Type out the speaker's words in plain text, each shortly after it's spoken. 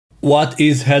What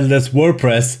is Headless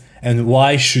WordPress and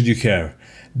why should you care?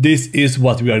 This is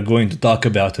what we are going to talk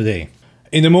about today.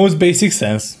 In the most basic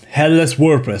sense, Headless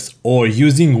WordPress, or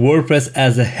using WordPress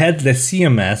as a headless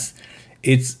CMS,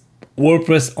 it's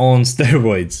WordPress on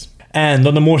steroids. And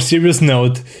on a more serious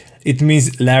note, it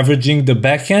means leveraging the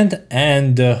backend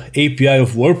and the API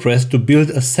of WordPress to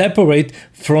build a separate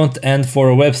front end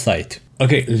for a website.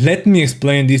 Okay, let me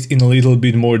explain this in a little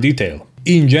bit more detail.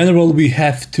 In general, we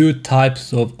have two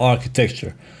types of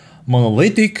architecture,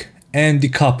 monolithic and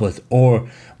decoupled, or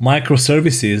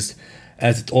microservices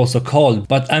as it's also called,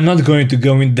 but I'm not going to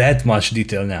go in that much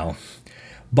detail now.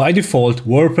 By default,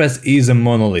 WordPress is a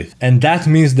monolith, and that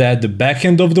means that the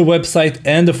backend of the website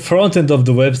and the front end of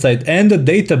the website and the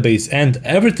database and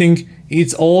everything,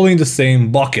 it's all in the same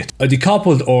bucket. A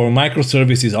decoupled or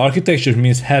microservices architecture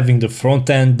means having the front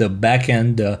end, the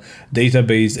backend, the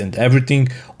database and everything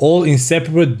all in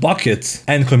separate buckets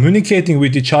and communicating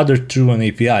with each other through an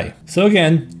API. So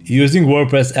again, using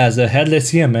WordPress as a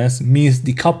headless CMS means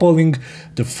decoupling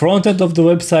the front end of the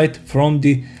website from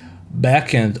the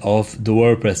backend of the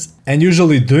WordPress, and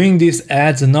usually doing this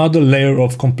adds another layer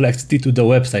of complexity to the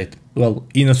website. Well,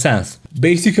 in a sense,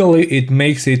 basically it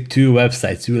makes it two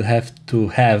websites. You will have to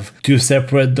have two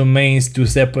separate domains, two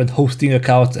separate hosting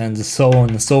accounts, and so on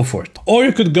and so forth. Or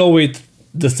you could go with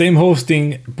the same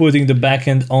hosting, putting the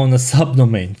backend on a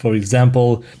subdomain. For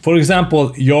example,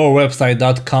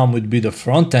 yourwebsite.com would be the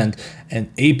front end and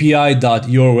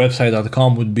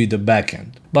api.yourwebsite.com would be the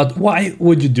backend. But why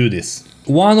would you do this?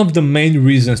 One of the main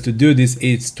reasons to do this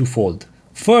is twofold.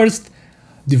 First,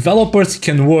 developers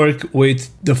can work with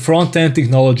the front-end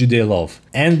technology they love.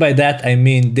 And by that I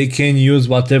mean they can use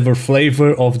whatever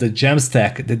flavor of the gem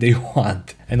stack that they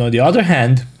want. And on the other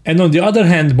hand,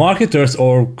 marketers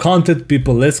or content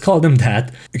people, let's call them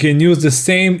that, can use the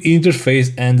same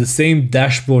interface and the same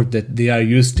dashboard that they are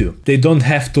used to. They don't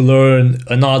have to learn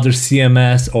another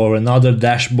CMS or another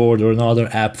dashboard or another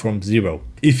app from zero.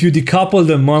 If you decouple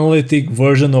the monolithic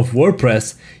version of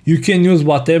WordPress, you can use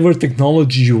whatever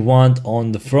technology you want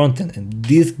on the front end, and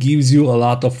this gives you a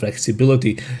lot of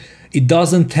flexibility. It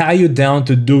doesn't tie you down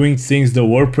to doing things the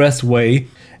WordPress way,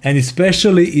 and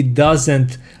especially it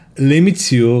doesn't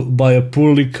limit you by a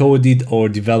poorly coded or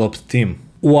developed theme.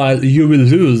 While you will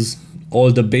lose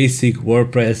all the basic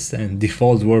WordPress and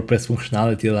default WordPress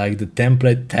functionality like the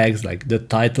template tags, like the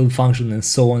title function and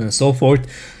so on and so forth,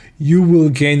 you will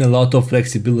gain a lot of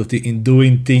flexibility in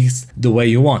doing things the way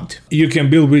you want. You can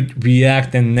build with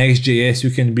React and Next.js, you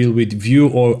can build with Vue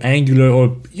or Angular,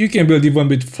 or you can build even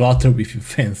with Flutter if you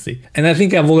fancy. And I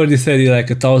think I've already said it like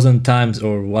 1,000 times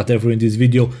or whatever in this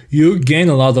video, you gain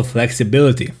a lot of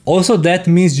flexibility. Also, that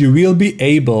means you will be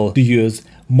able to use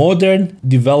modern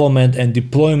development and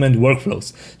deployment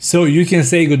workflows. So you can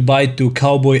say goodbye to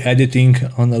cowboy editing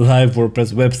on a live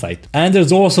WordPress website. And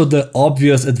there's also the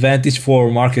obvious advantage for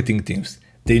marketing teams.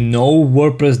 They know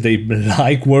WordPress, they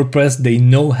like WordPress, they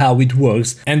know how it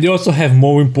works, and they also have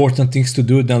more important things to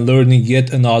do than learning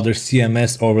yet another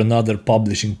CMS or another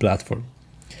publishing platform.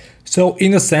 So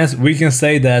in a sense, we can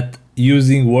say that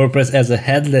using WordPress as a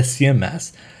headless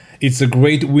CMS, it's a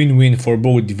great win-win for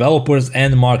both developers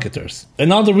and marketers.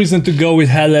 Another reason to go with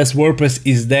Headless WordPress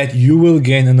is that you will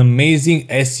gain an amazing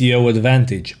SEO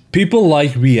advantage. People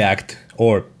like React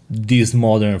or these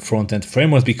modern front-end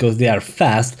frameworks because they are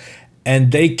fast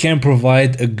and they can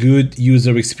provide a good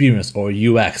user experience or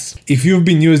UX. If you've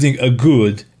been using a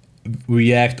good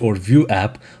React or Vue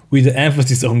app with the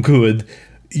emphasis on good,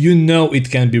 you know it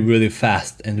can be really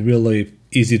fast and really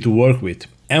easy to work with.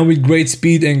 And with great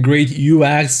speed and great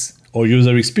UX or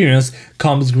user experience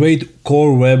comes great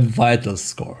Core Web Vitals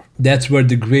score. That's where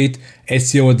the great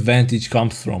SEO advantage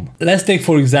comes from. Let's take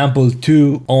for example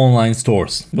two online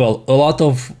stores. Well, a lot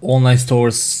of online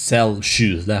stores sell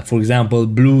shoes, like for example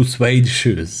blue suede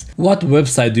shoes. What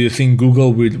website do you think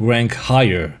Google will rank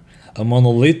higher? A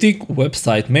monolithic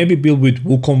website, maybe built with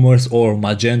WooCommerce or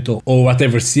Magento or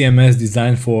whatever CMS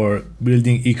designed for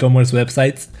building e-commerce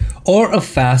websites, or a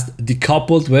fast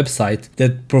decoupled website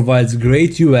that provides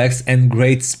great UX and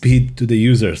great speed to the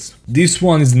users? This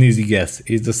one is an easy guess,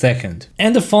 it's the second.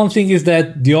 And the fun thing is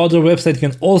that the other website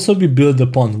can also be built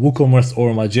upon WooCommerce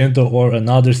or Magento or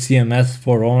another CMS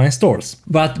for online stores.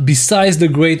 But besides the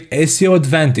great SEO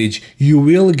advantage, you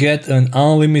will get an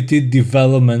unlimited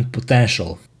development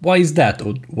potential. Why is that?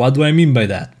 Or what do I mean by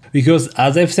that? Because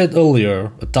as I've said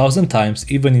earlier 1,000 times,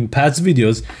 even in past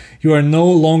videos, you are no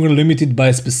longer limited by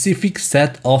a specific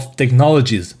set of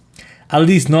technologies, at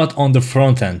least not on the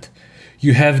front end.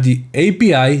 You have the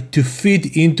API to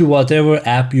fit into whatever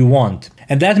app you want.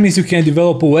 And that means you can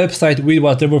develop a website with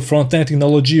whatever front-end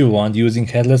technology you want using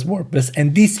Headless WordPress.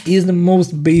 And this is the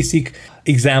most basic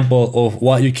example of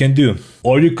what you can do.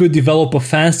 Or you could develop a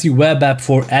fancy web app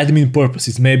for admin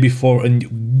purposes, maybe for a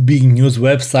big news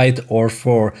website or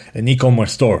for an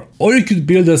e-commerce store. Or you could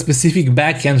build a specific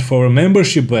backend for a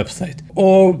membership website.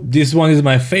 Or, this one is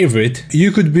my favorite,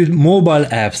 you could build mobile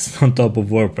apps on top of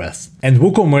WordPress. And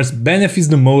WooCommerce benefits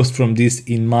the most from this,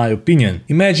 in my opinion.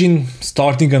 Imagine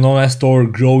starting an online store,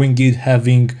 growing it,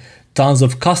 having tons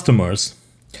of customers,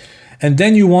 and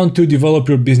then you want to develop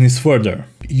your business further.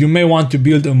 You may want to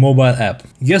build a mobile app.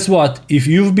 Guess what? If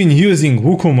you've been using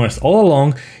WooCommerce all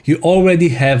along, you already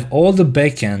have all the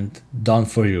backend done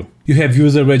for you. You have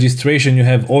user registration, you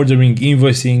have ordering,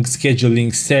 invoicing,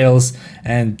 scheduling, sales,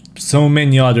 and so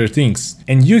many other things.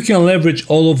 And you can leverage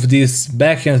all of this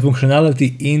backend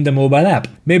functionality in the mobile app.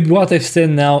 Maybe what I've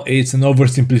said now is an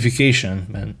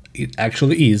oversimplification, and it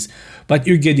actually is, but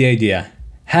you get the idea.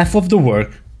 Half of the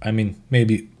work,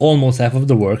 maybe almost half of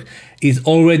the work, is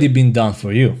already been done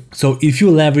for you. So if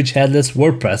you leverage Headless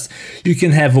WordPress, you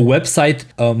can have a website,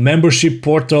 a membership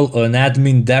portal, an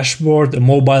admin dashboard, a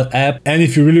mobile app, and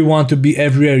if you really want to be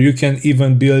everywhere, you can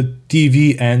even build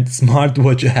TV and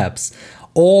smartwatch apps,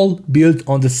 all built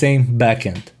on the same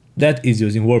backend. That is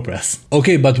using WordPress.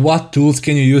 Okay, but what tools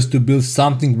can you use to build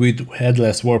something with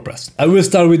Headless WordPress? I will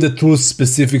start with the tools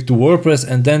specific to WordPress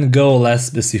and then go less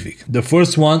specific. The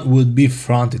first one would be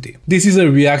Frontity. This is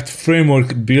a React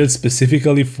framework built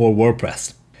specifically for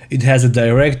WordPress. It has a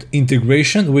direct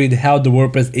integration with how the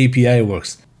WordPress API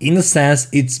works. In a sense,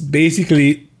 it's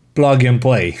basically plug and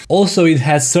play. Also, it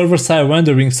has server-side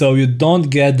rendering, so you don't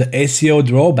get the SEO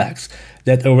drawbacks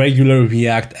that a regular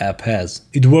React app has.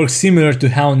 It works similar to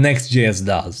how Next.js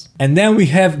does. And then we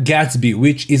have Gatsby,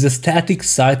 which is a static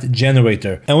site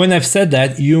generator. And when I've said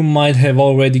that, you might have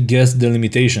already guessed the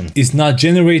limitation. It's not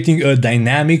generating a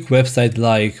dynamic website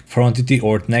like Frontity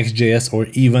or Next.js or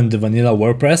even the vanilla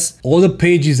WordPress. All the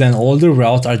pages and all the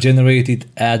routes are generated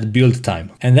at build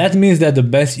time. And that means that the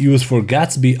best use for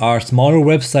Gatsby are smaller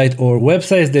websites or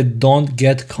websites that don't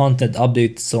get content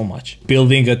updates so much.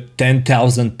 Building a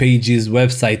 10,000 pages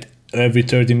website every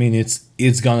 30 minutes,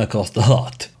 it's gonna cost a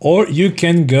lot. Or you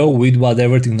can go with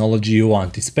whatever technology you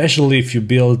want, especially if you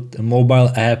build a mobile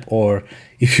app or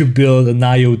if you build an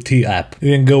IoT app.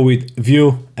 You can go with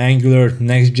Vue, Angular,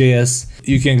 Next.js,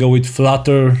 you can go with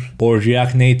Flutter or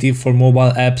React Native for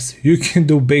mobile apps. You can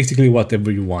do basically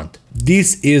whatever you want.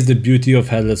 This is the beauty of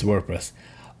Headless WordPress.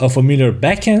 A familiar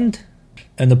backend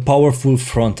and a powerful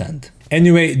frontend.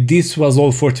 Anyway, this was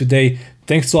all for today.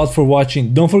 Thanks a lot for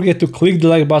watching. Don't forget to click the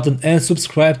like button and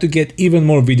subscribe to get even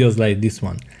more videos like this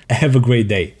one. Have a great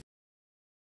day.